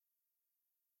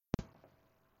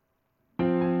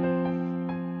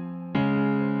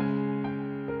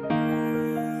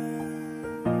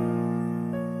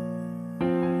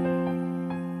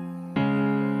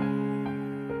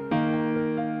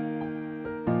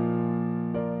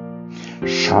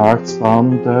Sharks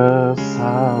from the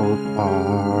South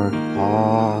Park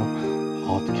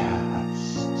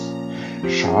podcast.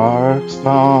 Sharks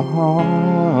from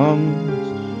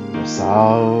the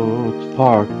South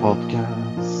Park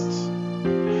podcast.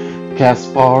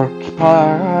 Cast Park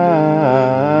podcast.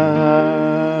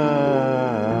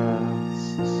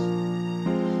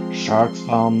 Sharks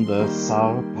from the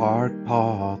South Park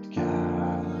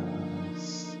podcast.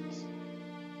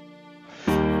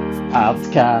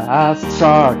 Podcast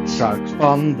Sharks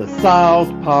from the South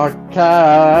Park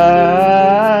cast.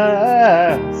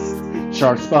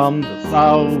 Sharks from the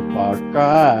South Park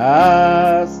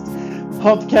cast.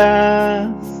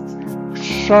 Podcast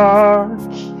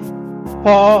Sharks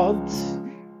Park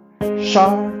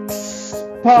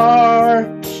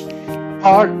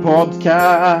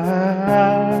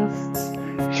podcast.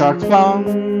 Sharks from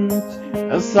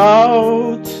the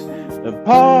South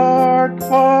Park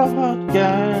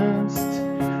podcast.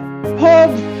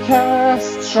 Podcast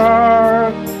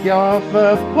Shark of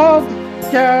a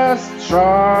podcast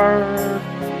Shark.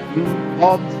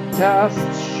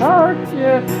 Podcast Shark,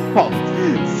 yeah.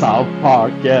 South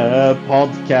Park, yeah.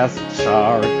 Podcast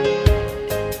Shark.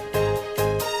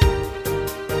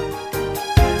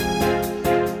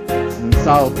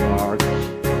 South Park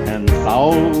and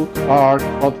South Park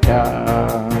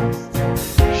podcast.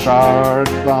 Shark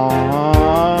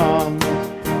Fun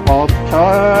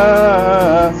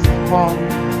podcast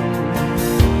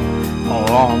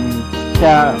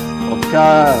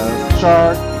podcast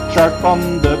Shark from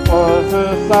the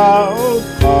South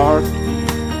Park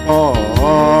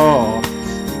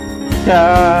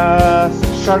podcast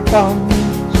Shark from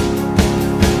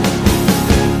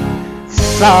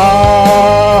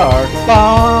Shark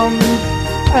from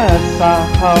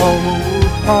South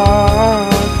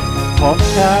Park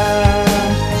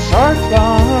podcast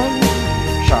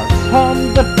Sharks from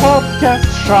the podcast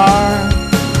Shark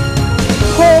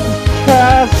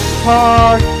podcast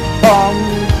Shark from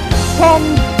podcast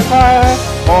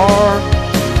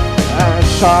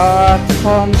Sharks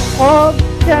from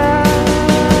podcast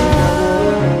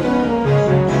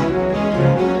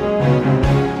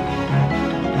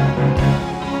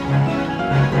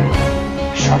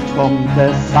Sharks from the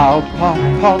South Park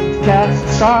podcast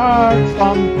Sharks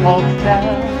from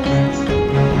podcast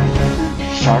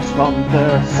Sharks from the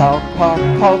South Park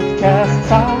podcast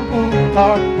South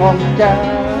Park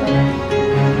podcast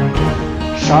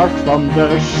Sharks from the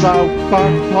South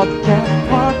Park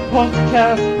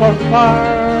podcast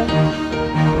podcast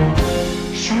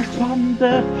Sharks from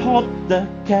the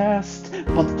podcast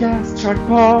Shark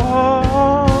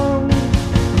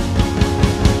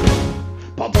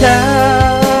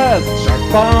podcast Shark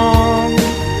from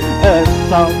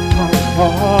South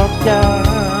Park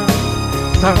podcast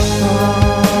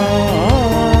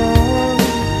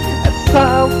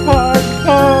South Park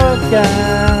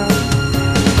podcast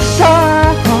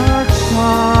Shark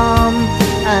from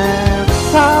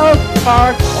South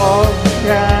Park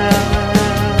podcast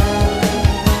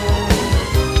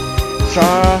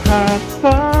Shark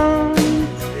from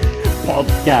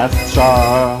podcast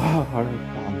Shark.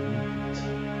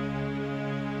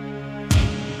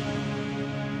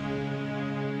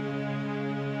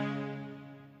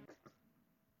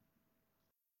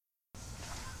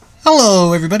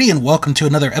 Hello, everybody, and welcome to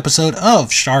another episode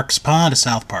of Sharks Pond, a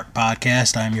South Park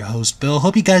podcast. I'm your host, Bill.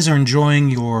 Hope you guys are enjoying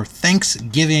your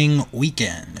Thanksgiving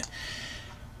weekend.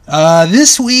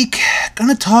 This week,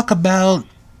 gonna talk about,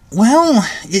 well,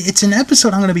 it's an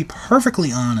episode I'm gonna be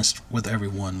perfectly honest with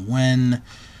everyone. When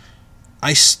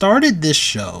I started this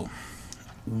show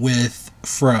with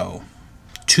Fro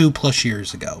 2+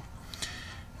 years ago,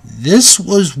 this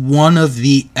was one of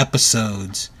the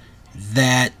episodes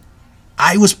that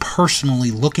I was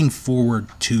personally looking forward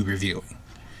to reviewing,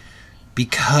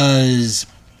 because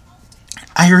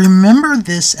I remember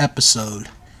this episode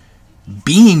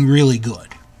being really good,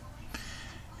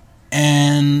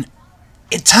 and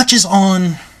it touches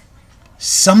on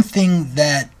something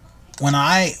that when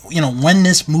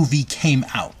this movie came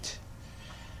out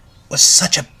was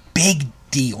such a big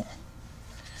deal.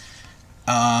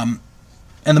 And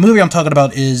the movie I'm talking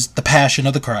about is The Passion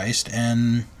of the Christ,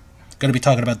 and going to be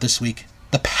talking about this week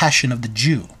The Passion of the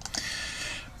Jew.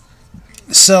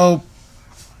 So,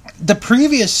 the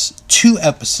previous 2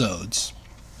 episodes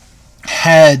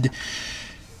had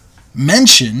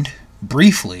mentioned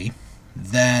briefly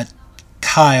that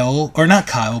Cartman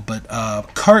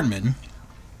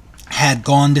had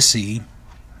gone to see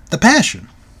The Passion.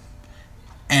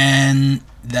 And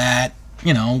that,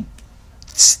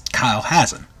 Kyle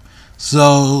hasn't.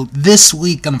 So, this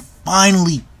week I'm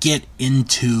finally get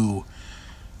into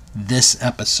this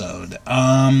episode.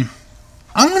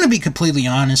 I'm going to be completely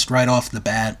honest right off the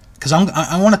bat, because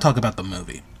I want to talk about the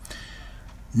movie.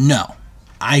 No,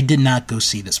 I did not go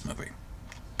see this movie.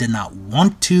 Did not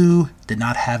want to, did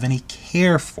not have any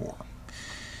care for.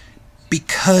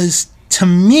 Because to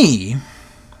me,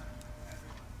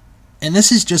 and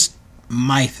this is just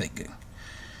my thinking,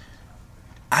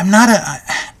 I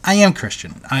am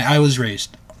Christian. I was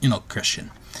raised,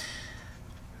 Christian.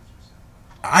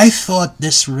 I thought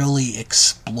this really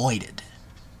exploited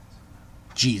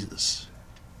Jesus,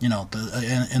 in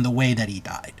the way that he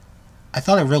died. I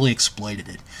thought it really exploited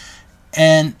it.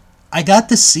 And I got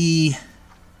to see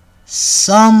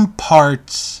some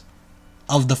parts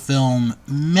of the film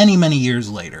many, many years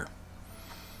later.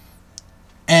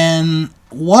 And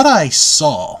what I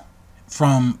saw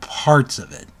from parts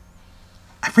of it,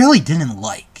 I really didn't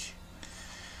like.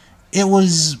 It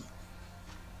was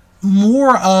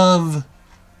more of,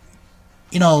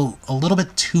 a little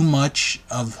bit too much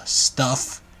of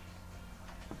stuff,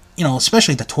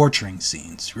 especially the torturing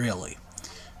scenes, really,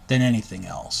 than anything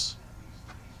else.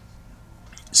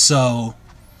 So,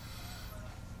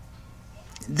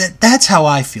 that's how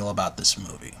I feel about this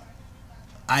movie.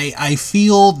 I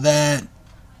feel that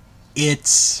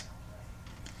it's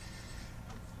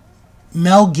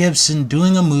Mel Gibson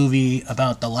doing a movie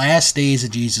about the last days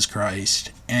of Jesus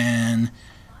Christ and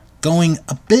going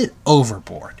a bit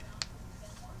overboard.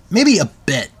 Maybe a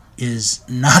bit is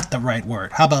not the right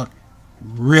word. How about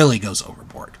really goes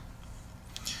overboard?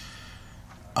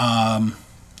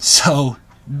 So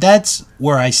that's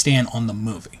where I stand on the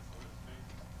movie.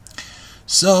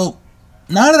 So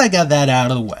now that I got that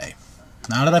out of the way,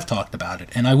 now that I've talked about it,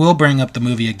 and I will bring up the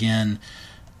movie again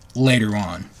later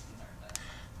on,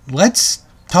 let's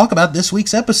talk about this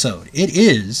week's episode. It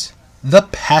is The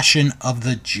Passion of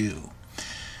the Jew.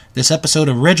 This episode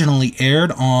originally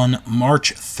aired on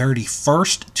March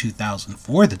 31st,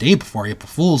 2004, the day before April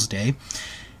Fool's Day,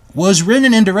 was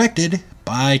written and directed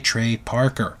by Trey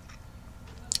Parker.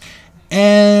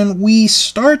 And we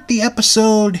start the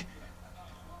episode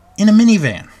in a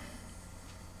minivan.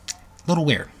 A little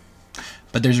weird,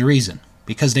 but there's a reason.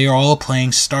 Because they are all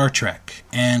playing Star Trek,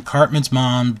 and Cartman's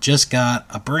mom just got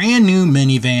a brand new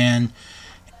minivan,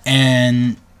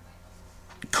 and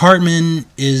Cartman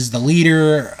is the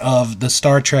leader of the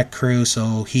Star Trek crew,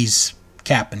 so he's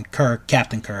Captain Kirk.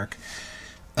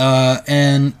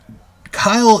 And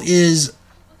Kyle is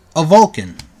a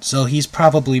Vulcan, so he's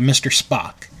probably Mr.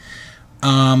 Spock.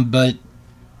 But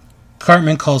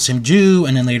Cartman calls him Jew,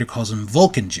 and then later calls him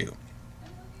Vulcan Jew.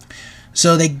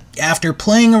 So they, after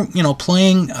playing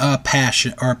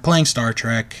Passion or playing Star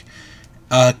Trek,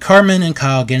 Cartman and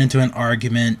Kyle get into an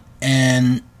argument,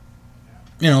 and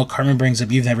Cartman brings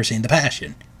up, "You've never seen The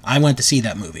Passion. I went to see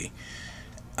that movie."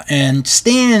 And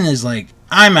Stan is like,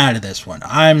 "I'm out of this one.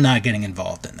 I'm not getting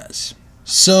involved in this."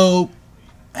 So,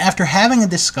 after having a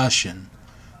discussion,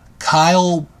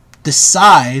 Kyle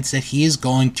decides that he is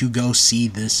going to go see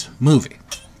this movie.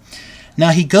 Now,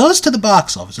 he goes to the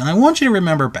box office, and I want you to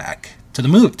remember back to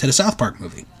the South Park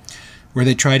movie, where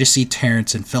they try to see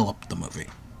Terrence and Phillip, the movie.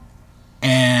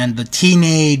 And the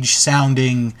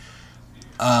teenage-sounding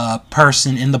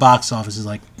person in the box office is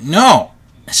like, "No,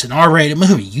 it's an R-rated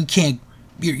movie.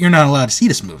 You're not allowed to see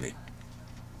this movie."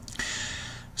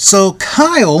 So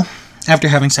Kyle, after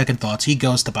having second thoughts, he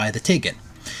goes to buy the ticket.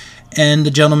 And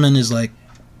the gentleman is like,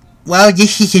 "Well,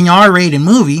 this is an R-rated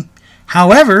movie.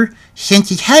 However,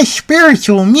 since it has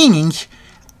spiritual meanings,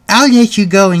 I'll let you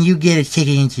go and you get a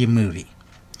ticket into the movie."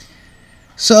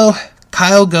 So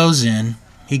Kyle goes in,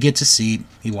 he gets a seat,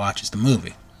 he watches the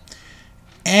movie.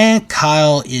 And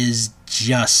Kyle is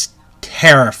just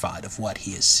terrified of what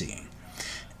he is seeing.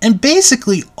 And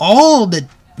basically all that,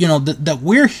 that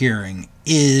we're hearing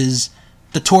is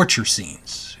the torture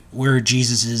scenes, where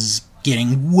Jesus is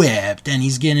getting whipped, and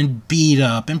he's getting beat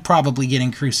up, and probably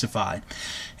getting crucified.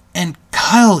 And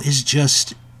Kyle is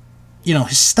just,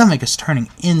 his stomach is turning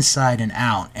inside and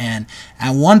out. And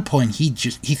at one point, he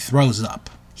throws up.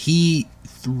 He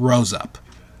throws up.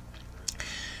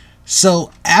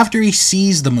 So after he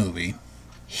sees the movie,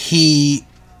 he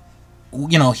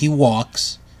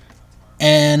walks,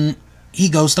 and he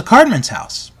goes to Cartman's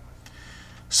house.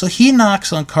 So he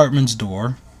knocks on Cartman's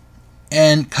door,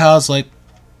 and Kyle's like,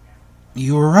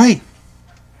 "You were right.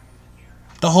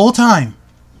 The whole time.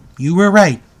 You were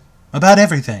right. About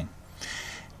everything."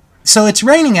 So it's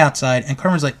raining outside, and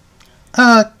Cartman's like,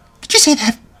 "Could you say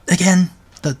that again?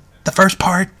 The first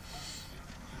part?"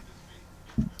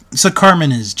 So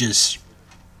Cartman is just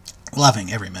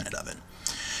loving every minute of it.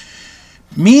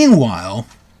 Meanwhile,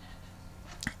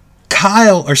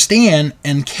 Kyle, or Stan,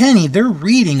 and Kenny, they're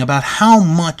reading about how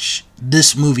much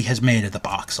this movie has made at the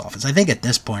box office. I think at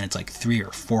this point it's like $300 or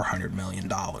 $400 million.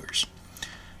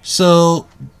 So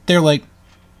they're like,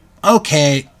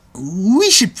 okay, we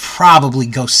should probably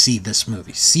go see this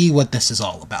movie, see what this is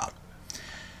all about.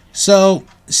 So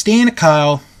Stan and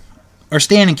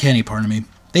Kenny,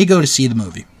 they go to see the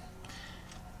movie.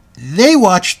 They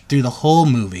watch through the whole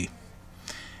movie,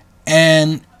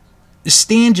 and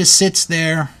Stan just sits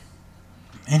there,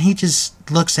 and he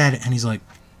just looks at it, and he's like,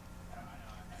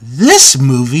 this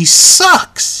movie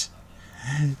sucks.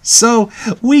 So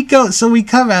we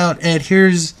come out, and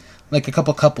here's like a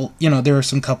couple, there are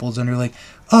some couples, and they're like,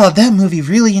 oh, that movie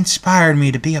really inspired me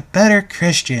to be a better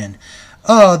Christian.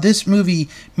 Oh, this movie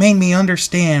made me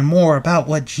understand more about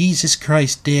what Jesus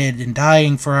Christ did in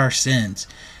dying for our sins.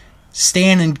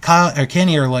 Stan and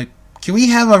Kenny are like, can we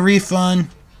have a refund?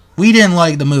 We didn't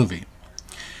like the movie.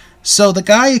 So the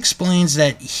guy explains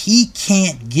that he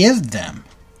can't give them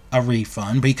a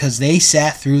refund because they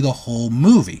sat through the whole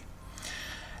movie.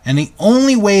 And the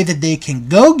only way that they can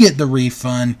go get the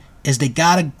refund is they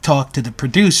gotta talk to the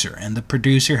producer. And the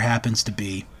producer happens to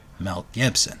be Mel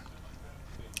Gibson.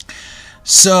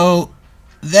 So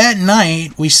that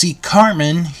night we see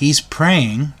Cartman, he's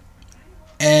praying,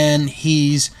 and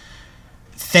he's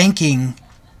thanking,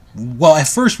 well, at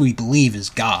first we believe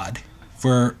is God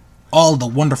for all the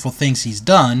wonderful things he's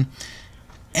done,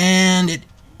 and it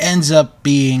ends up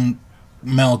being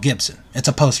Mel Gibson. It's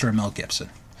a poster of Mel Gibson.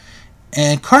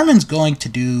 And Cartman's going to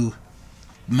do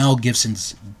Mel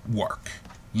Gibson's work,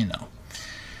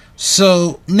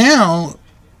 So now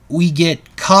we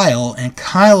get Kyle, and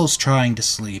Kyle's trying to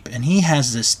sleep, and he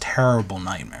has this terrible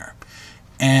nightmare.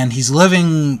 And he's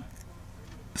living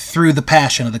through the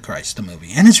Passion of the Christ, the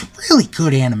movie. And it's really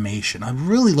good animation. I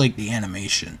really like the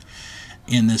animation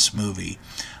in this movie.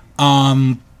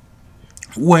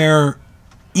 Where,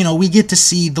 we get to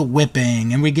see the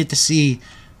whipping, and we get to see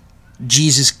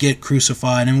Jesus get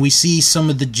crucified, and we see some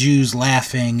of the Jews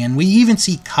laughing, and we even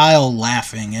see Kyle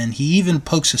laughing, and he even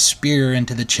pokes a spear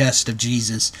into the chest of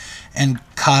Jesus, and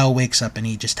Kyle wakes up and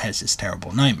he just has this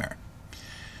terrible nightmare.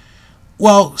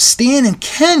 Well, Stan and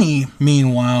Kenny,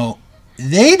 meanwhile,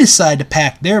 they decide to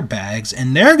pack their bags,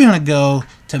 and they're going to go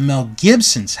to Mel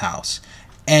Gibson's house,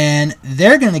 and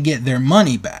they're going to get their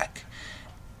money back.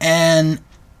 And,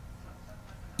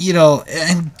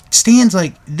 and Stan's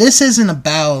like, this isn't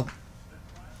about,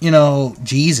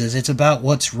 Jesus. It's about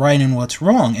what's right and what's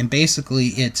wrong. And basically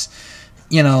it's,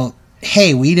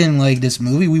 hey, we didn't like this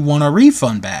movie. We want our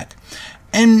refund back.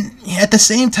 And at the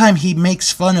same time, he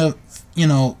makes fun of,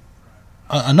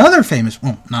 another famous,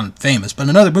 well, not famous, but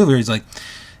another movie where he's like,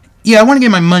 yeah, I want to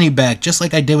get my money back, just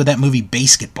like I did with that movie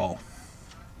Basketball.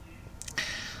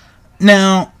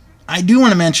 Now, I do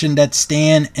want to mention that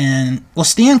Stan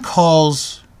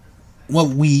calls what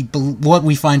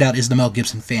we find out is the Mel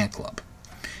Gibson fan club.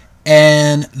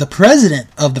 And the president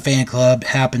of the fan club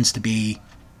happens to be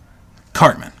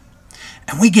Cartman.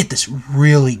 And we get this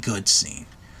really good scene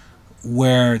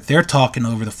where they're talking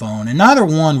over the phone, and neither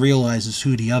one realizes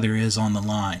who the other is on the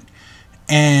line.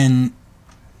 And,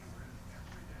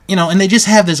 and they just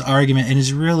have this argument, and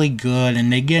it's really good,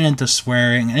 and they get into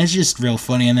swearing, and it's just real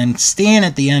funny. And then Stan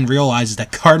at the end realizes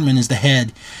that Cartman is the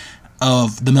head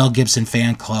of the Mel Gibson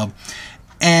fan club.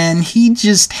 And he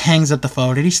just hangs up the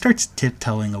phone and he starts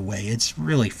tiptoeing away. It's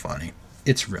really funny.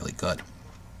 It's really good.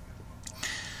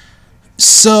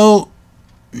 So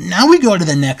now we go to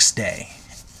the next day,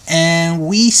 and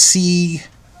we see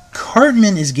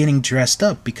Cartman is getting dressed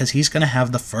up because he's going to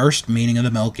have the first meeting of the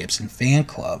Mel Gibson fan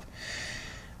club.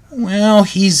 Well,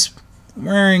 he's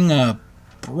wearing a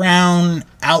brown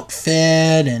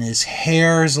outfit, and his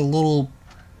hair is a little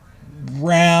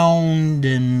round,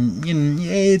 and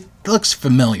it looks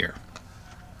familiar.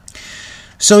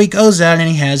 So he goes out and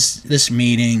he has this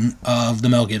meeting of the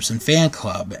Mel Gibson fan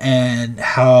club, and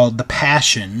how the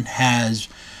Passion has,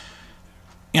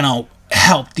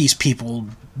 helped these people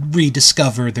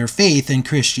rediscover their faith in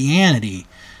Christianity.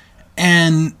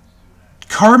 And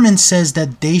Cartman says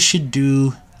that they should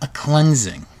do a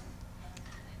cleansing.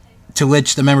 To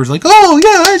which the members are like, oh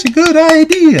yeah, that's a good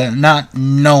idea, not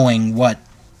knowing what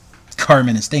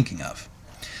Cartman is thinking of.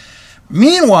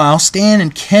 Meanwhile, Stan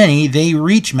and Kenny, they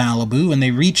reach Malibu, and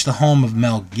they reach the home of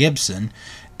Mel Gibson,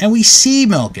 and we see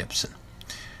Mel Gibson.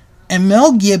 And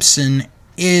Mel Gibson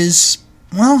is,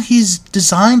 well, he's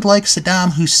designed like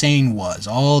Saddam Hussein was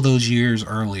all those years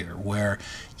earlier, where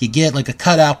you get like a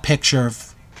cutout picture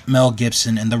of Mel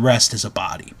Gibson and the rest is a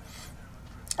body.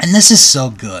 And this is so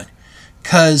good,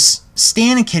 because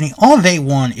Stan and Kenny, all they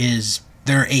want is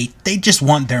they just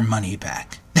want their money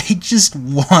back. They just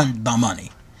want the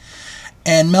money.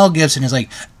 And Mel Gibson is like,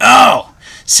 oh,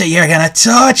 so you're gonna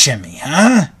torture me,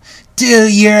 huh? Do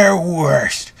your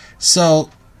worst. So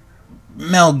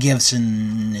Mel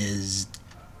Gibson is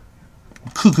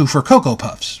cuckoo for Cocoa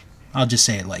Puffs. I'll just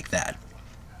say it like that.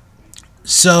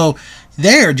 So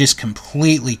they're just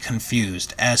completely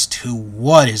confused as to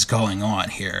what is going on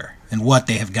here and what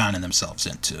they have gotten themselves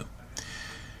into.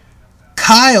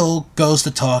 Kyle goes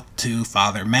to talk to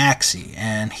Father Maxey,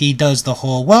 and he does the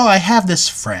whole, well, I have this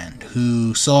friend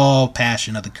who saw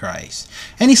Passion of the Christ.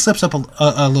 And he slips up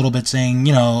a little bit saying,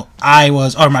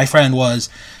 my friend was.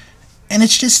 And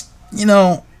it's just,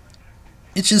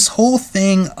 it's this whole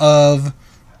thing of,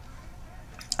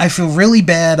 I feel really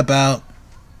bad about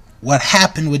what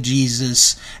happened with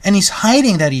Jesus, and he's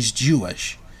hiding that he's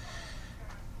Jewish.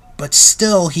 But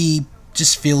still, he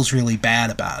just feels really bad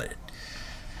about it.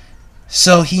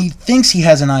 So he thinks he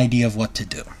has an idea of what to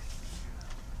do.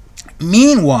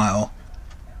 Meanwhile,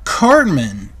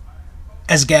 Cartman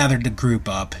has gathered the group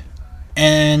up,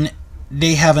 and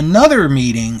they have another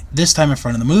meeting, this time in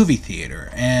front of the movie theater.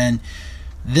 And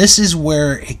this is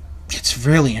where it gets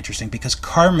really interesting, because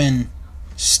Cartman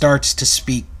starts to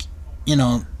speak,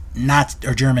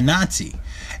 German Nazi.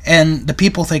 And the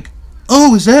people think,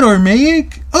 oh, is that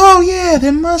Aramaic? Oh, yeah,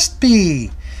 there must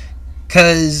be.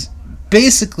 Because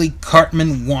basically,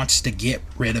 Cartman wants to get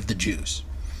rid of the Jews.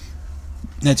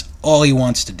 That's all he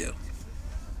wants to do.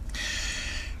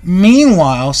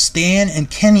 Meanwhile, Stan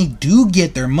and Kenny do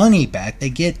get their money back. They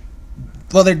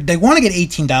want to get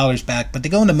 $18 back, but they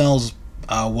go into Mel's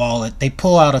wallet. They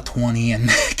pull out a 20, and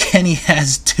Kenny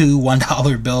has two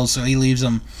 $1 bills, so he leaves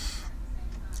them.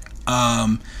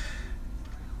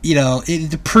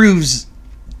 It proves,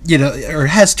 or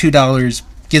has $2,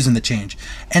 gives him the change.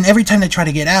 And every time they try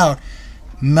to get out,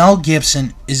 Mel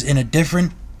Gibson is in a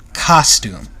different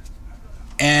costume,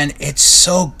 and it's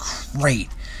so great.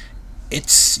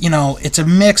 It's a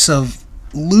mix of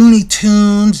Looney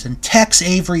Tunes and Tex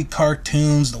Avery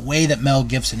cartoons, the way that Mel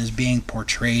Gibson is being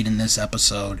portrayed in this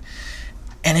episode,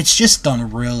 and it's just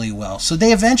done really well. So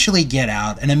they eventually get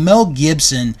out, and then Mel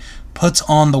Gibson puts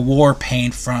on the war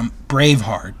paint from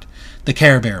Braveheart, the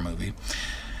Care Bear movie.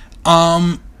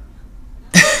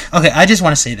 Okay, I just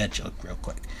want to say that joke real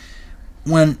quick.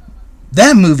 When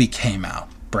that movie came out,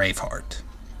 Braveheart,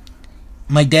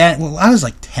 I was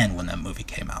like 10 when that movie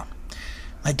came out.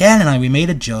 My dad and I, we made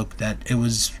a joke that it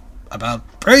was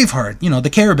about Braveheart, the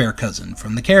Care Bear cousin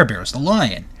from the Care Bears, the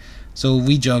lion. So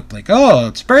we joked like, oh,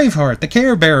 it's Braveheart, the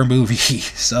Care Bear movie.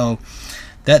 So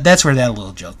that's where that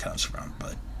little joke comes from.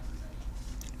 But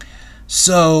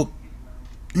so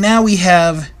now we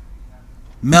have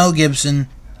Mel Gibson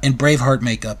in Braveheart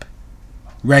makeup,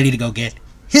 ready to go get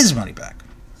his money back.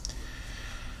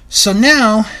 So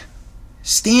now,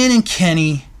 Stan and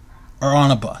Kenny are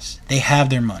on a bus. They have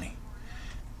their money.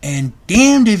 And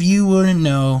damned if you wouldn't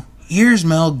know, here's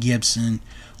Mel Gibson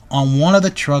on one of the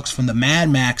trucks from the Mad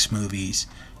Max movies,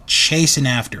 chasing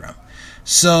after him.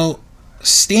 So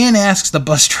Stan asks the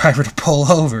bus driver to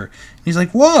pull over. He's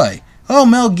like, why? Oh,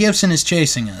 Mel Gibson is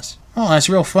chasing us. Oh, that's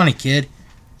real funny, kid.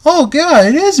 Oh, God,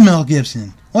 it is Mel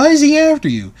Gibson. Why is he after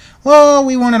you? Well,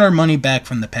 we wanted our money back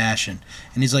from The Passion.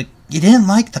 And he's like, you didn't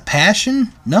like The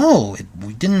Passion? No,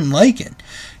 we didn't like it.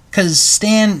 Because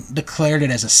Stan declared it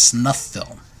as a snuff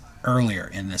film earlier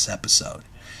in this episode.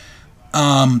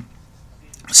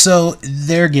 So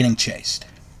they're getting chased.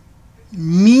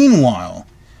 Meanwhile,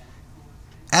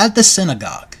 at the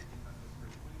synagogue,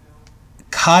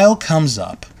 Kyle comes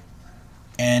up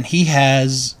and he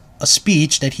has a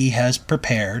speech that he has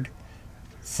prepared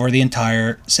for the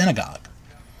entire synagogue.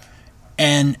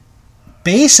 And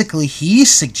basically he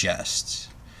suggests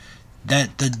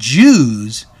that the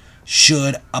Jews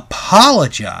should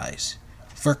apologize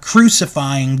for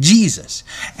crucifying Jesus.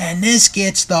 And this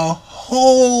gets the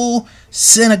whole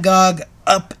synagogue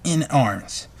up in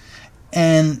arms.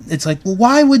 And it's like, well,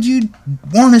 why would you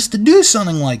want us to do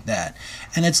something like that?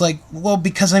 And it's like, well,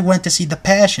 because I went to see The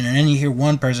Passion. And then you hear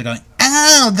one person going,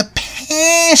 oh, The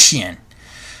Passion.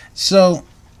 So,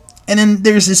 and then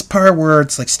there's this part where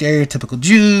it's like stereotypical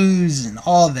Jews and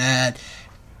all that.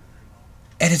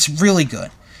 And it's really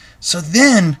good. So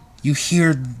then you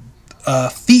hear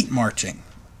feet marching.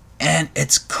 And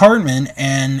it's Cartman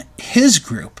and his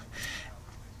group.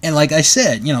 And like I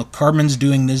said, Cartman's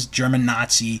doing this German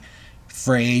Nazi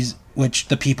phrase, which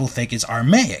the people think is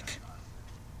Aramaic.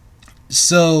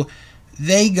 So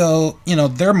they go,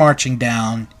 they're marching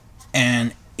down,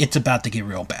 and it's about to get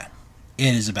real bad.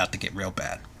 It is about to get real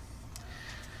bad.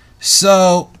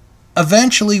 So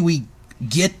eventually we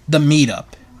get the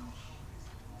meetup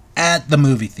at the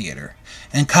movie theater.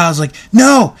 And Kyle's like,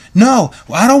 no,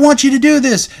 I don't want you to do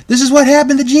this. This is what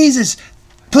happened to Jesus.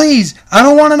 Please, I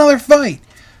don't want another fight.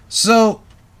 So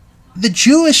the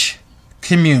Jewish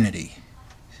community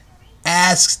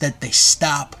asks that they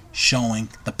stop showing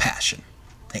the Passion.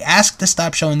 They ask to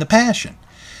stop showing the Passion.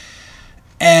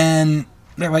 And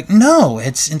they're like, no,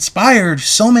 it's inspired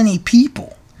so many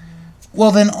people.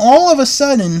 Well, then all of a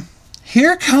sudden,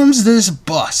 here comes this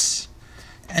bus.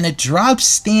 And it drops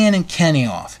Stan and Kenny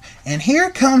off. And here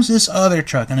comes this other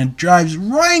truck, and it drives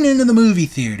right into the movie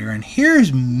theater. And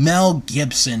here's Mel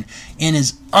Gibson in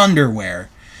his underwear.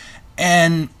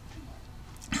 And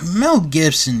Mel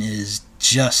Gibson is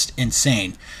just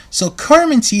insane. So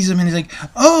Cartman sees him, and he's like,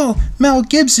 oh, Mel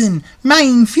Gibson,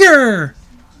 mein Führer,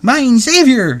 mein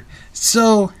Savior.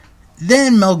 So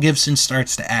then Mel Gibson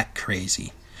starts to act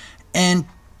crazy. And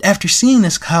after seeing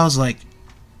this, Kyle's like,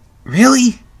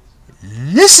 really?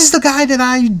 This is the guy that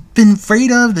I've been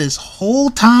afraid of this whole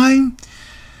time?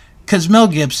 Because Mel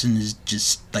Gibson is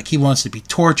just, like, he wants to be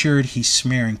tortured. He's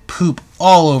smearing poop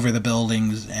all over the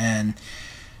buildings. And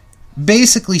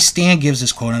basically, Stan gives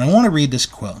this quote, and I want to read this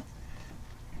quote.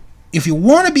 If you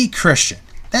want to be Christian,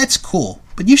 that's cool,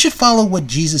 but you should follow what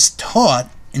Jesus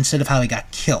taught instead of how he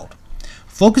got killed.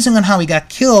 Focusing on how he got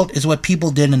killed is what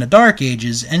people did in the Dark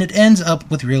Ages, and it ends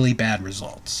up with really bad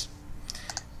results.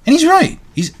 And he's right.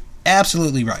 He's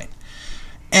absolutely right.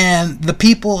 And the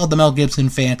people of the Mel Gibson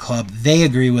fan club, they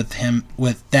agree with him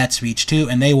with that speech too,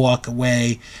 and they walk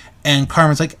away. And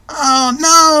Cartman's like, oh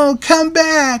no, come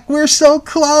back. We're so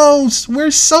close.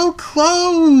 We're so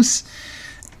close.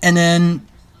 And then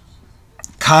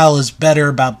Kyle is better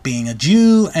about being a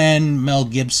Jew, and Mel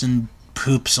Gibson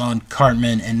poops on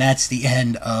Cartman, and that's the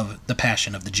end of The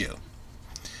Passion of the Jew.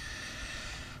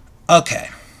 Okay.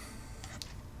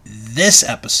 This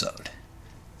episode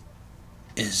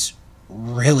is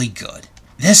really good.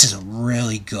 This is a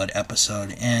really good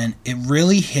episode, and it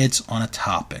really hits on a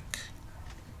topic.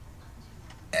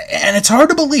 And it's hard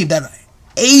to believe that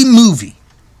a movie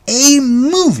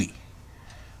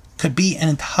could be an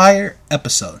entire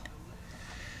episode.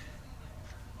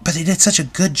 But they did such a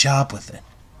good job with it,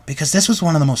 because this was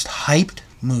one of the most hyped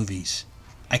movies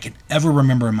I could ever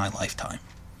remember in my lifetime.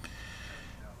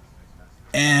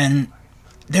 And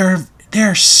there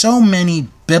are so many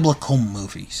biblical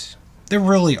movies. There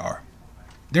really are.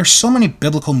 There's so many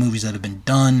biblical movies that have been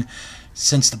done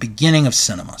since the beginning of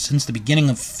cinema, since the beginning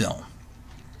of film.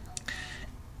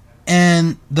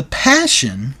 And The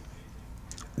Passion,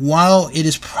 while it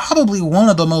is probably one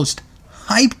of the most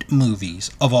hyped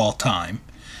movies of all time,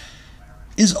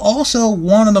 is also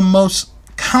one of the most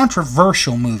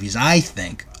controversial movies, I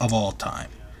think, of all time.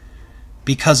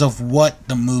 Because of what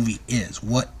the movie is,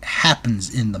 what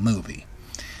happens in the movie.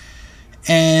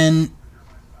 And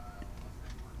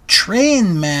Trey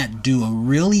and Matt do a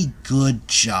really good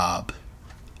job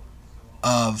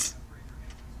of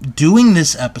doing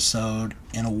this episode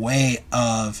in a way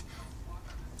of,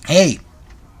 hey,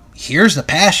 here's The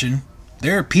Passion.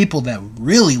 There are people that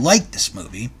really like this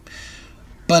movie.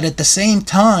 But at the same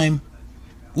time,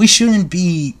 we shouldn't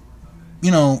be,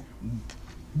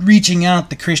 reaching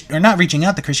out not reaching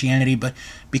out to Christianity, but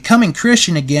becoming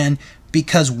Christian again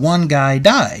because one guy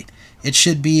died. It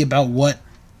should be about what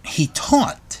he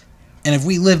taught. And if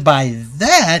we live by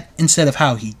that instead of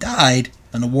how he died,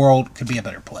 then the world could be a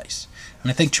better place.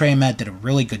 And I think Trey and Matt did a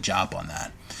really good job on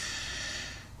that.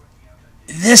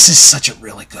 This is such a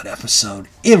really good episode.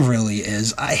 It really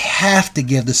is. I have to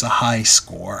give this a high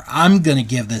score. I'm going to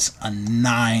give this a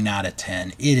 9 out of 10.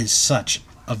 It is such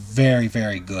a very,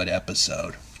 very good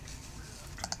episode.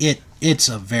 It's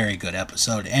a very good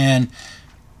episode. And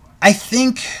I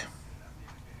think,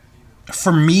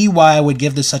 for me, why I would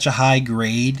give this such a high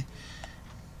grade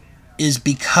is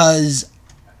because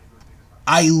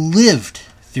I lived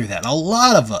through that. A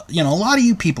lot of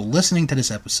you people listening to this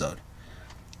episode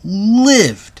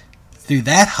lived through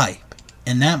that hype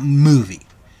in that movie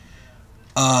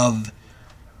of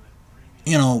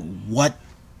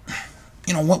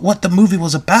what the movie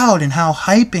was about and how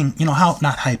hyping, how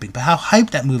not hyping, but how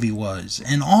hyped that movie was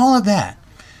and all of that.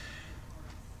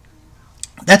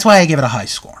 That's why I give it a high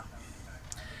score.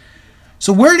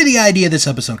 So where did the idea of this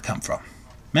episode come from?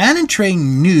 Matt and Trey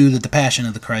knew that The Passion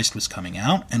of the Christ was coming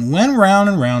out and went round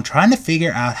and round trying to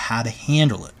figure out how to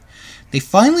handle it. They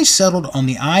finally settled on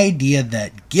the idea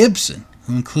that Gibson,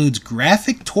 who includes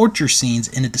graphic torture scenes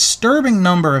in a disturbing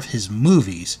number of his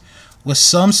movies, was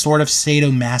some sort of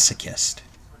sadomasochist.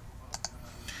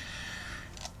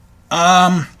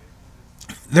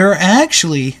 There are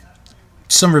actually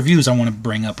some reviews I want to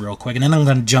bring up real quick, and then I'm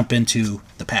going to jump into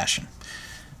The Passion.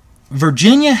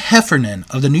 Virginia Heffernan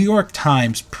of the New York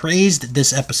Times praised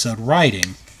this episode,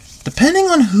 writing, "Depending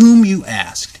on whom you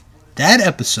asked, that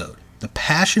episode, The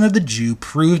Passion of the Jew,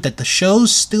 proved that the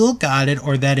show's still got it,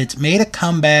 or that it's made a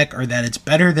comeback, or that it's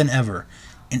better than ever.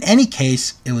 In any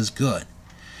case, it was good."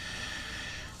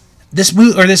 This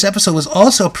episode was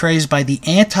also praised by the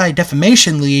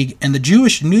Anti-Defamation League and the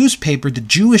Jewish newspaper, the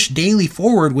Jewish Daily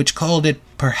Forward, which called it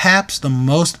perhaps the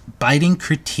most biting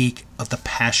critique of The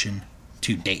Passion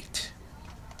to date.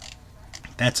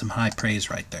 That's some high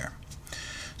praise right there.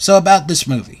 So about this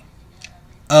movie.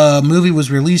 Movie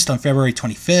was released on February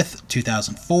 25th,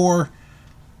 2004.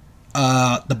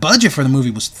 The budget for the movie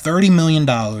was $30 million.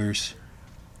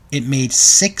 It made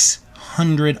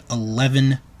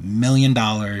 $611 million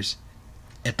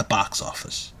at the box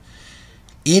office.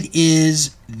 It is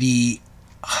the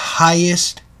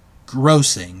highest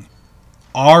grossing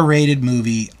R-rated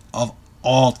movie of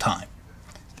all time.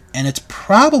 And it's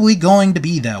probably going to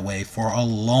be that way for a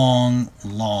long,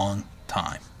 long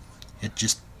time. It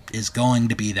just is going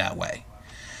to be that way.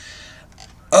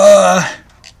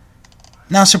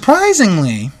 Now,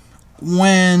 surprisingly,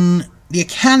 when the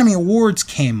Academy Awards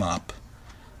came up,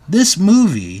 this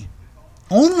movie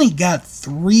only got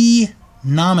 3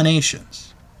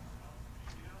 nominations.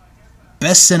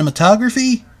 Best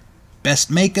Cinematography, Best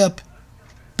Makeup,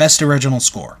 Best Original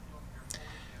Score.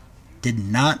 Did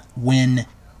not win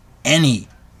any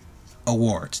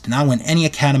awards. Did not win any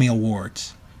Academy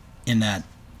Awards at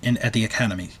the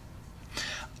Academy.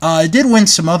 It did win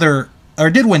some awards,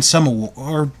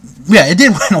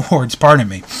 pardon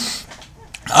me.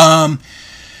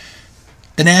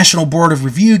 The National Board of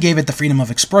Review gave it the Freedom of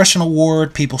Expression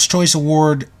Award. People's Choice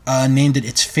Award named it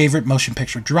its favorite motion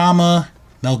picture drama.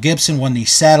 Mel Gibson won the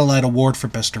Satellite Award for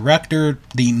Best Director.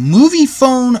 The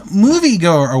Moviefone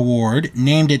Moviegoer Award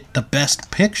named it the Best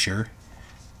Picture.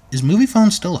 Is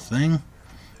Moviefone still a thing?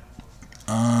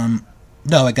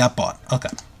 No, it got bought. Okay.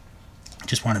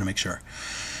 Just wanted to make sure.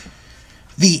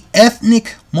 The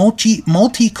Ethnic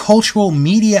Multicultural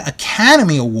Media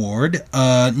Academy Award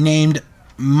named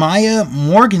Maya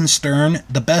Morgenstern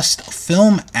the Best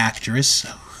Film Actress.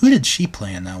 Who did she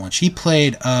play in that one? She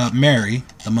played Mary,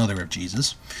 the mother of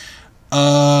Jesus.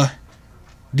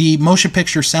 The Motion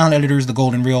Picture Sound Editors, the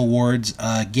Golden Reel Awards,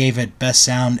 gave it Best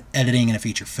Sound Editing in a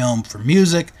Feature Film for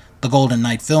Music. The Golden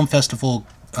Night Film Festival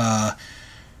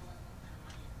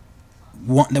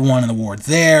won an award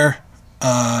there.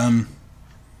 The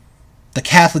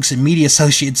Catholics and Media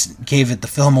Associates gave it the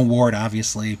Film Award,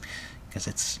 obviously, because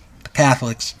it's the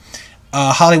Catholics.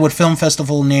 Hollywood Film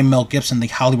Festival named Mel Gibson the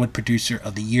Hollywood Producer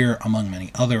of the Year, among many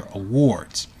other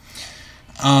awards.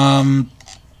 Now,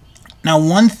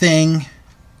 one thing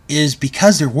is,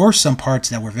 because there were some parts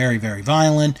that were very, very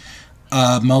violent,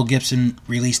 Mel Gibson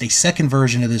released a second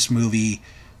version of this movie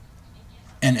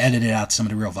and edited out some of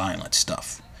the real violent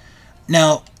stuff.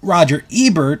 Now, Roger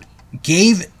Ebert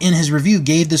gave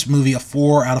this movie a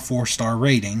 4 out of 4 star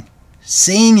rating,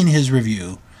 saying in his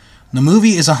review, "The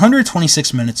movie is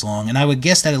 126 minutes long, and I would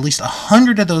guess that at least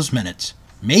 100 of those minutes,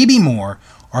 maybe more,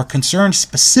 are concerned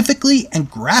specifically and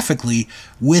graphically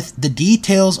with the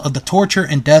details of the torture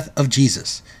and death of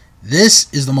Jesus. This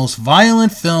is the most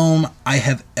violent film I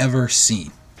have ever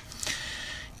seen."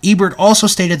 Ebert also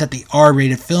stated that the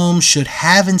R-rated film should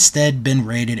have instead been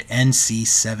rated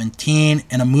NC-17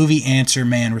 in a Movie Answer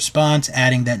Man response,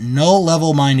 adding that no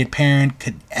level-minded parent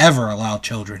could ever allow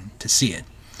children to see it.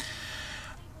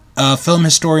 Film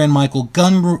historian Michael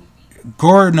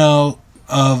Gourno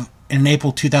of an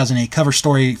April 2008 cover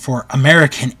story for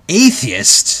American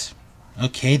Atheists,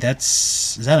 okay,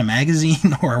 is that a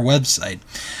magazine or a website,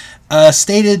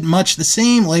 stated much the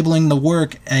same, labeling the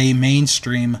work a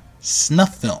mainstream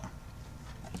snuff film.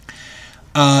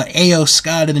 A.O.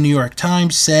 Scott of the New York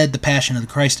Times said, "The Passion of the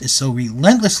Christ is so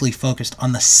relentlessly focused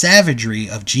on the savagery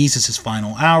of Jesus'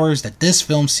 final hours that this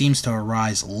film seems to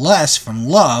arise less from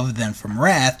love than from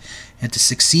wrath, and to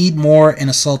succeed more in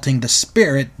assaulting the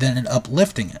spirit than in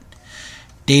uplifting it."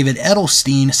 David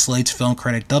Edelstein, Slate's film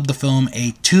critic, dubbed the film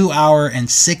a 2-hour and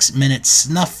 6-minute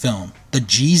snuff film, the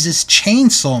Jesus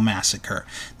Chainsaw Massacre,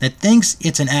 that thinks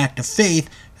it's an act of faith,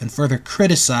 and further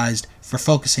criticized for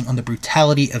focusing on the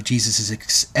brutality of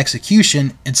Jesus'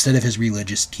 execution instead of his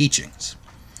religious teachings.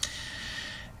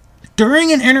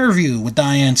 During an interview with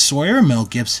Diane Sawyer, Mel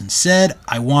Gibson said,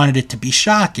 "I wanted it to be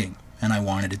shocking, and I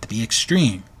wanted it to be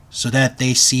extreme, so that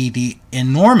they see the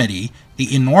enormity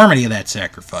of that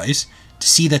sacrifice, to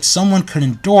see that someone could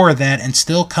endure that and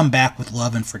still come back with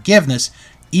love and forgiveness,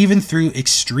 even through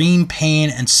extreme pain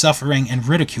and suffering and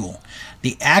ridicule.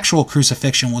 The actual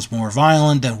crucifixion was more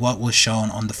violent than what was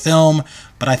shown on the film,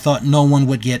 but I thought no one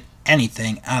would get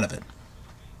anything out of it.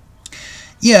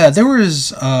 Yeah, there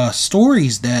was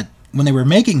stories that when they were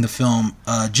making the film,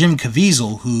 Jim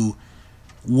Caviezel, who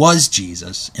was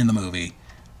Jesus in the movie,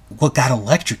 got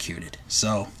electrocuted.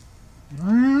 So, I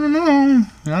don't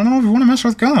know if you want to mess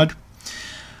with God.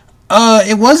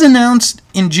 It was announced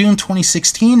in June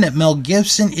 2016 that Mel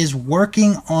Gibson is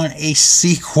working on a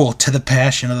sequel to The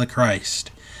Passion of the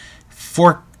Christ,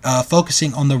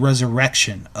 focusing on the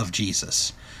resurrection of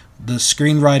Jesus. The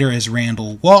screenwriter is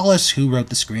Randall Wallace, who wrote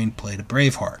the screenplay to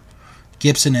Braveheart.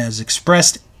 Gibson has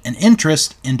expressed an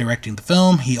interest in directing the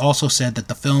film. He also said that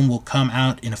the film will come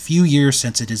out in a few years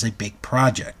since it is a big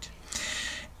project.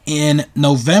 In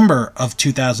November of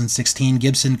 2016,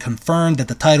 Gibson confirmed that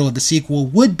the title of the sequel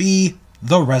would be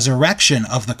The Resurrection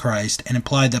of the Christ and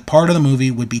implied that part of the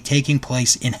movie would be taking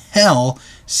place in hell,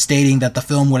 stating that the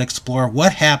film would explore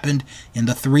what happened in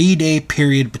the 3-day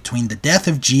period between the death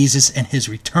of Jesus and his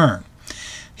return.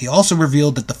 He also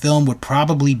revealed that the film would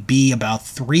probably be about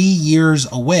 3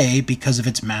 years away because of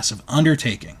its massive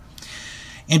undertaking.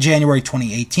 In January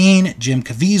 2018, Jim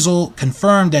Caviezel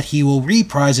confirmed that he will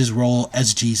reprise his role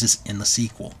as Jesus in the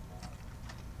sequel.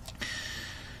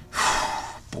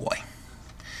 Boy.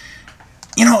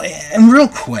 You know, and real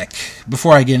quick,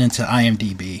 before I get into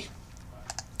IMDb,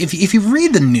 if you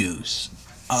read the news,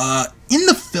 in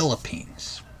the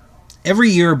Philippines,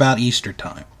 every year about Easter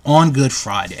time, on Good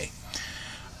Friday,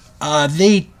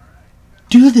 they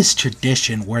do this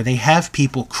tradition where they have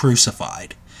people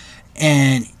crucified.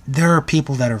 And there are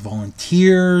people that are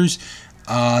volunteers,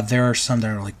 there are some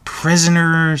that are like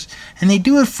prisoners, and they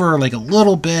do it for like a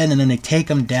little bit, and then they take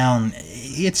them down.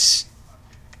 It's,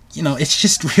 you know, it's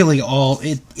just really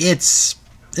it's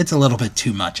a little bit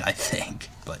too much, I think.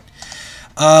 But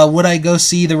would I go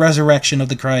see The Resurrection of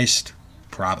the Christ?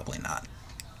 Probably not.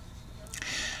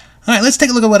 Alright, let's take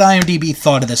a look at what IMDb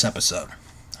thought of this episode.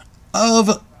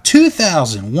 Of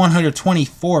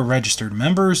 2,124 registered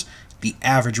members, the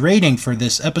average rating for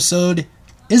this episode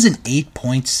is an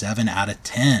 8.7 out of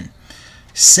 10.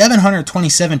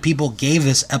 727 people gave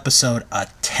this episode a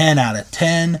 10 out of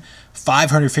 10.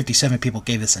 557 people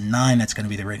gave this a 9. That's going to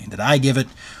be the rating that I give it.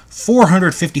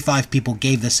 455 people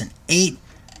gave this an 8.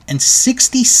 And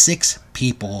 66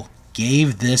 people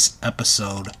gave this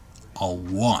episode a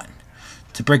 1.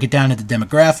 To break it down into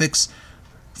demographics,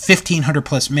 1,500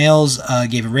 plus males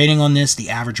gave a rating on this. The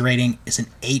average rating is an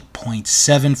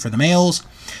 8.7 for the males.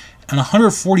 And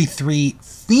 143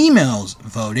 females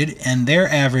voted, and their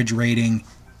average rating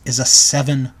is a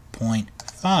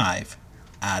 7.5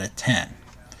 out of 10.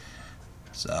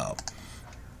 So,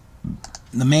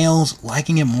 the males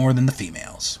liking it more than the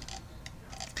females.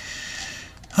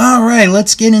 Alright,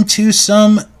 let's get into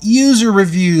some user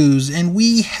reviews, and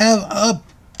we have a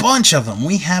bunch of them.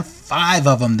 We have 5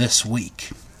 of them this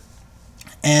week.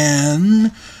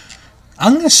 And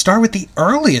I'm going to start with the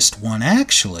earliest one,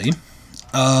 actually.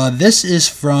 This is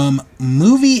from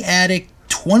Movie Addict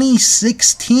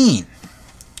 2016,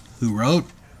 who wrote,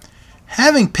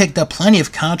 having picked up plenty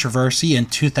of controversy in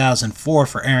 2004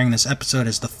 for airing this episode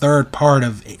as the third part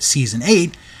of Season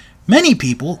 8, many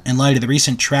people, in light of the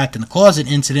recent Trapped in the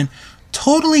Closet incident,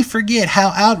 totally forget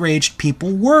how outraged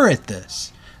people were at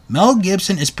this. Mel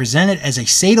Gibson is presented as a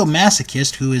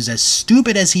sadomasochist who is as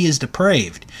stupid as he is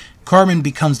depraved. Cartman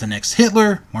becomes the next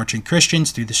Hitler, marching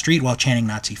Christians through the street while chanting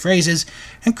Nazi phrases,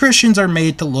 and Christians are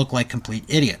made to look like complete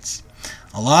idiots.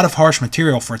 A lot of harsh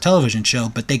material for a television show,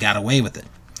 but they got away with it.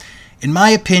 In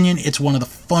my opinion, it's one of the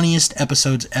funniest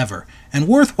episodes ever, and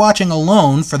worth watching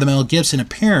alone for the Mel Gibson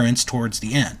appearance towards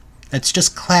the end. That's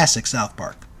just classic South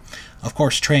Park. Of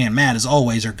course, Trey and Matt, as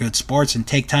always, are good sports and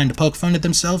take time to poke fun at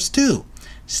themselves, too.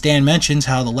 Stan mentions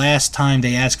how the last time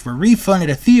they asked for a refund at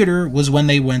a theater was when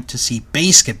they went to see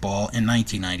Basketball in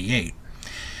 1998.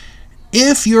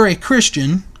 If you're a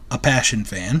Christian, a Passion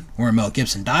fan, or a Mel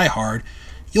Gibson diehard,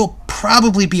 you'll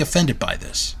probably be offended by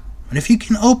this. But if you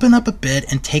can open up a bit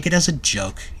and take it as a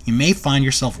joke, you may find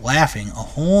yourself laughing a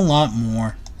whole lot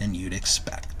more than you'd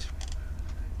expect.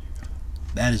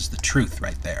 That is the truth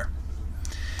right there.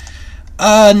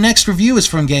 Next review is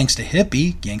from Gangsta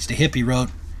Hippie. Gangsta Hippie wrote,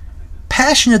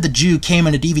 Passion of the Jew came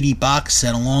in a DVD box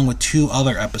set along with 2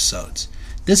 other episodes.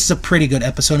 This is a pretty good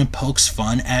episode and pokes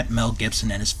fun at Mel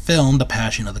Gibson and his film, The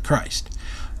Passion of the Christ.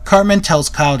 Cartman tells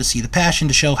Kyle to see The Passion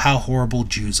to show how horrible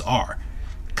Jews are.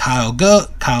 Kyle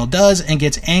does and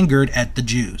gets angered at the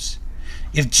Jews.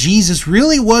 If Jesus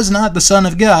really was not the Son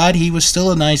of God, he was still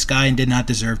a nice guy and did not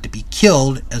deserve to be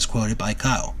killed, as quoted by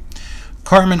Kyle.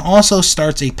 Cartman also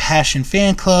starts a Passion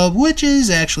fan club, which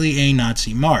is actually a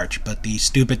Nazi march, but the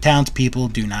stupid townspeople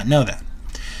do not know that.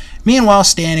 Meanwhile,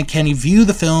 Stan and Kenny view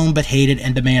the film but hate it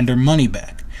and demand their money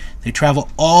back. They travel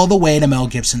all the way to Mel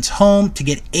Gibson's home to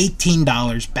get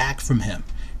 $18 back from him.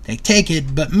 They take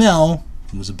it, but Mel,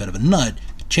 who was a bit of a nut,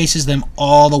 chases them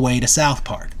all the way to South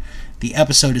Park. The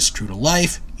episode is true to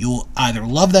life. You will either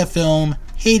love that film,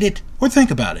 hate it, or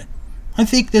think about it. I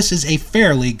think this is a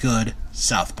fairly good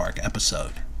South Park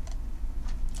episode.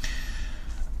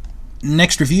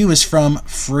 Next review is from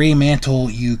Fremantle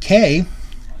UK,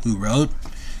 who wrote,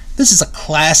 "This is a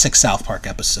classic South Park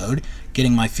episode,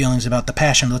 getting my feelings about the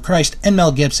Passion of the Christ and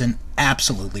Mel Gibson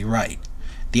absolutely right.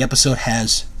 The episode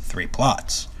has 3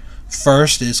 plots.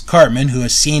 First is Cartman, who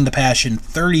has seen the Passion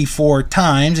 34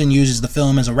 times and uses the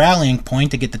film as a rallying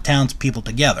point to get the townspeople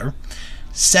together.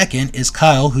 Second is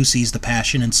Kyle, who sees the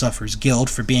Passion and suffers guilt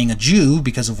for being a Jew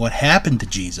because of what happened to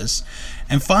Jesus.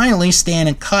 And finally, Stan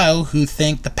and Kyle, who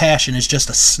think the Passion is just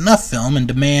a snuff film and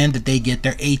demand that they get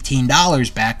their $18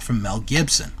 back from Mel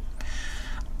Gibson.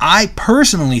 I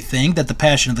personally think that The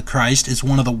Passion of the Christ is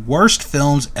one of the worst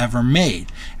films ever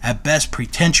made. At best,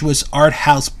 pretentious art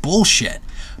house bullshit,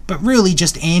 but really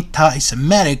just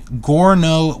anti-Semitic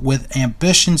Gorno with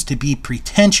ambitions to be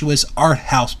pretentious art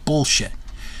house bullshit."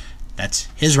 That's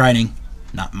his writing,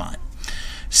 not mine.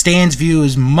 Stan's view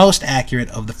is most accurate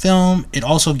of the film. It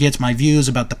also gets my views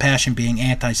about the Passion being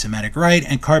anti-Semitic right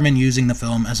and Cartman using the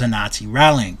film as a Nazi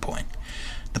rallying point.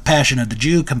 The Passion of the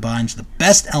Jew combines the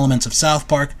best elements of South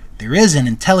Park. There is an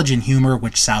intelligent humor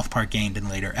which South Park gained in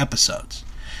later episodes.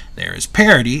 There is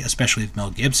parody, especially of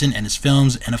Mel Gibson and his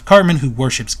films, and of Cartman, who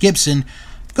worships Gibson.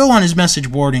 Go on his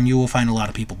message board and you will find a lot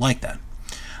of people like that.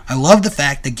 I love the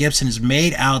fact that Gibson is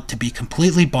made out to be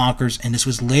completely bonkers, and this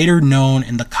was later known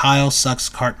in the Kyle Sucks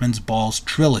Cartman's Balls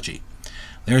trilogy.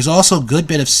 There is also a good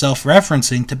bit of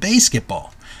self-referencing to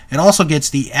Basketball. It also gets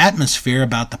the atmosphere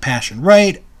about the Passion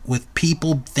right, with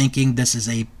people thinking this is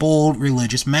a bold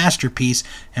religious masterpiece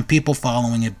and people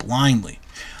following it blindly.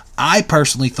 I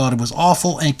personally thought it was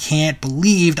awful and can't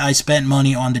believe I spent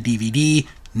money on the DVD.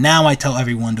 Now I tell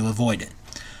everyone to avoid it.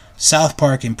 South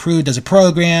Park improved as a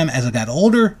program as it got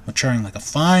older, maturing like a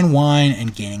fine wine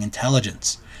and gaining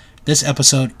intelligence. This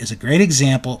episode is a great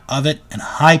example of it and a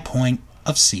high point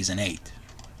of Season 8.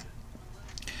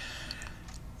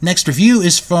 Next review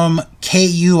is from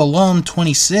KU Alum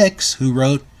 26, who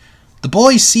wrote, "The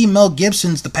boys see Mel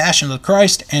Gibson's The Passion of the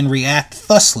Christ and react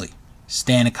thusly.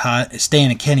 Stan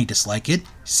and Kenny dislike it,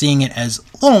 seeing it as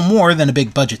little more than a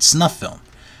big-budget snuff film.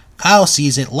 Kyle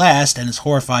sees it last and is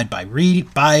horrified by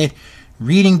it,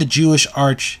 reading the Jewish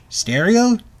arch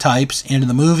stereotypes into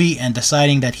the movie and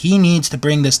deciding that he needs to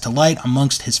bring this to light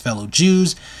amongst his fellow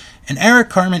Jews, and Eric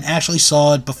Cartman actually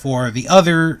saw it before the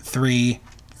other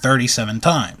 37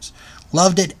 times.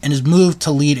 Loved it and is moved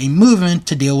to lead a movement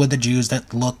to deal with the Jews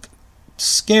that look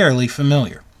scarily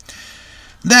familiar.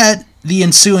 That, the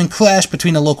ensuing clash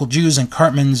between the local Jews and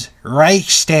Cartman's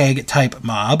Reichstag-type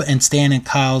mob, and Stan and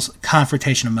Kyle's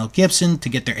confrontation of Mel Gibson to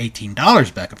get their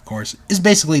 $18 back, of course, is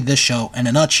basically this show in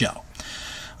a nutshell.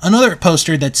 Another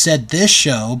poster that said this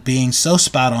show, being so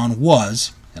spot on,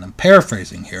 was, and I'm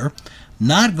paraphrasing here,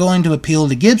 not going to appeal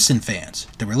to Gibson fans,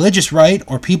 the religious right,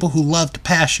 or people who love the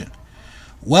Passion.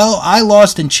 Well, I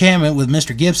lost enchantment with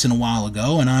Mr. Gibson a while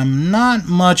ago, and I'm not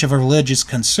much of a religious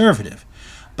conservative.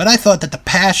 But I thought that The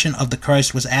Passion of the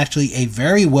Christ was actually a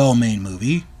very well-made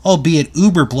movie, albeit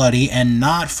uber bloody and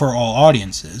not for all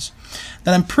audiences,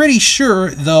 that I'm pretty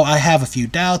sure, though I have a few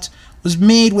doubts, was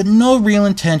made with no real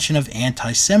intention of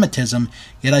anti-Semitism,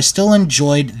 yet I still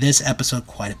enjoyed this episode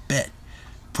quite a bit.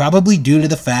 Probably due to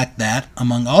the fact that,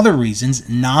 among other reasons,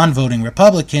 non-voting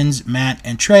Republicans, Matt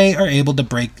and Trey, are able to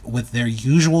break with their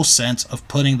usual sense of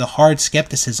putting the hard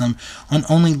skepticism on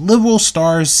only liberal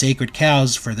stars' sacred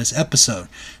cows for this episode,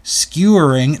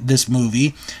 skewering this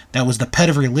movie that was the pet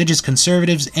of religious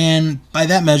conservatives and, by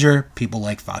that measure, people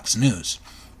like Fox News.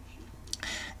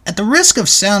 At the risk of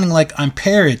sounding like I'm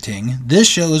parroting, this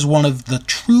show is one of the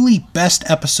truly best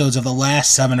episodes of the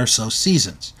last 7 or so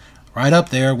seasons. Right up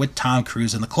there with Tom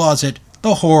Cruise in the Closet,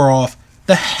 The Horror-Off,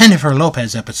 the Jennifer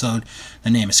Lopez episode, the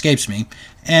name escapes me,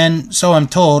 and so I'm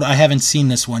told I haven't seen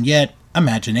this one yet,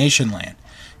 Imagination Land.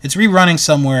 It's rerunning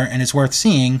somewhere and it's worth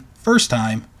seeing, first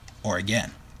time or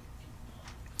again.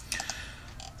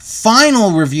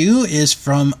 Final review is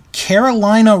from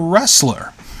Carolina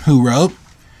Wrestler, who wrote,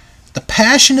 "The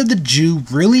Passion of the Jew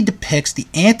really depicts the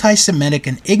anti-Semitic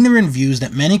and ignorant views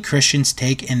that many Christians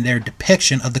take in their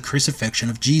depiction of the crucifixion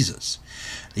of Jesus.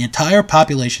 The entire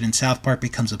population in South Park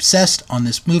becomes obsessed on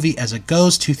this movie as it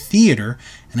goes to theater,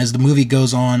 and as the movie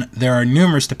goes on, there are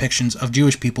numerous depictions of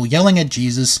Jewish people yelling at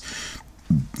Jesus,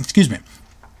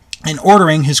 and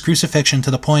ordering his crucifixion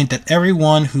to the point that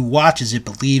everyone who watches it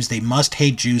believes they must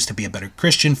hate Jews to be a better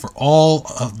Christian for all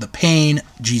of the pain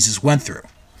Jesus went through.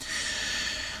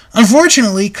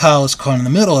 Unfortunately, Kyle is caught in the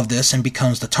middle of this and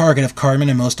becomes the target of Cartman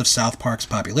and most of South Park's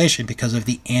population because of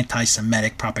the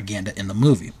anti-Semitic propaganda in the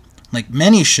movie. Like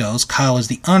many shows, Kyle is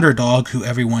the underdog who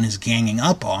everyone is ganging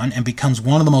up on and becomes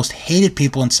one of the most hated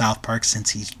people in South Park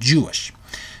since he's Jewish.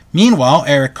 Meanwhile,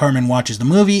 Eric Cartman watches the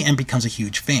movie and becomes a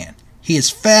huge fan. He is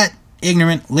fat,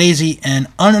 ignorant, lazy, and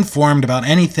uninformed about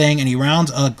anything, and he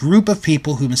rounds a group of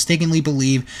people who mistakenly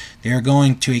believe they are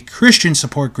going to a Christian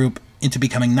support group into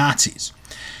becoming Nazis.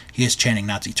 He is chanting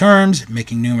Nazi terms,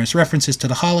 making numerous references to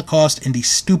the Holocaust, and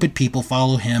these stupid people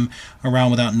follow him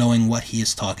around without knowing what he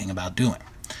is talking about doing.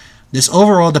 This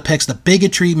overall depicts the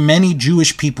bigotry many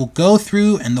Jewish people go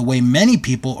through and the way many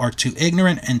people are too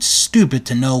ignorant and stupid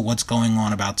to know what's going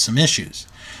on about some issues.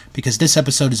 Because this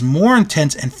episode is more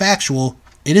intense and factual,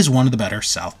 it is one of the better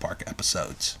South Park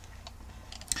episodes.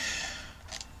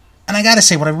 And I gotta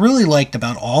say, what I really liked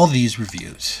about all these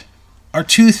reviews are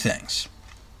two things.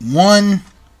 One,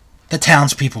 the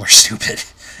townspeople are stupid.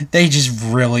 They just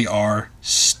really are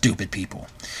stupid people.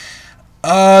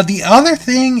 The other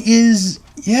thing is,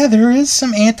 yeah, there is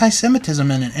some anti-Semitism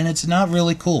in it, and it's not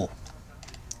really cool.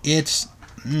 It's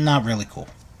not really cool.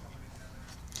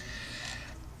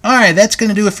 Alright, that's going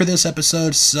to do it for this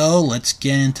episode, so let's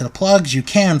get into the plugs. You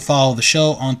can follow the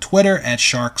show on Twitter at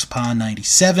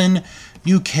SharksPond97.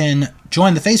 You can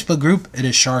join the Facebook group. It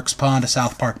is Sharks Pond, a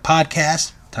South Park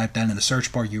podcast. Type that in the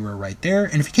search bar, you are right there.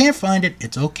 And if you can't find it,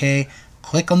 it's okay.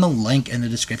 Click on the link in the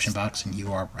description box and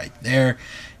you are right there.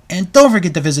 And don't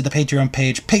forget to visit the Patreon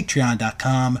page,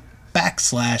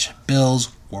 patreon.com/Bill's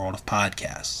World of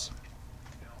Podcasts.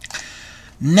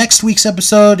 Next week's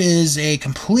episode is a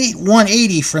complete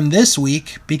 180 from this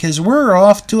week because we're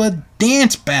off to a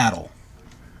dance battle.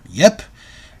 Yep.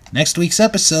 Next week's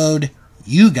episode,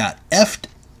 you got F'd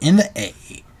in the A.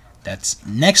 That's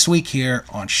next week here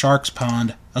on Sharks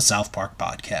Pond, a South Park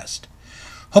podcast.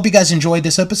 Hope you guys enjoyed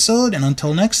this episode, and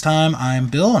until next time, I'm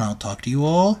Bill, and I'll talk to you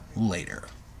all later.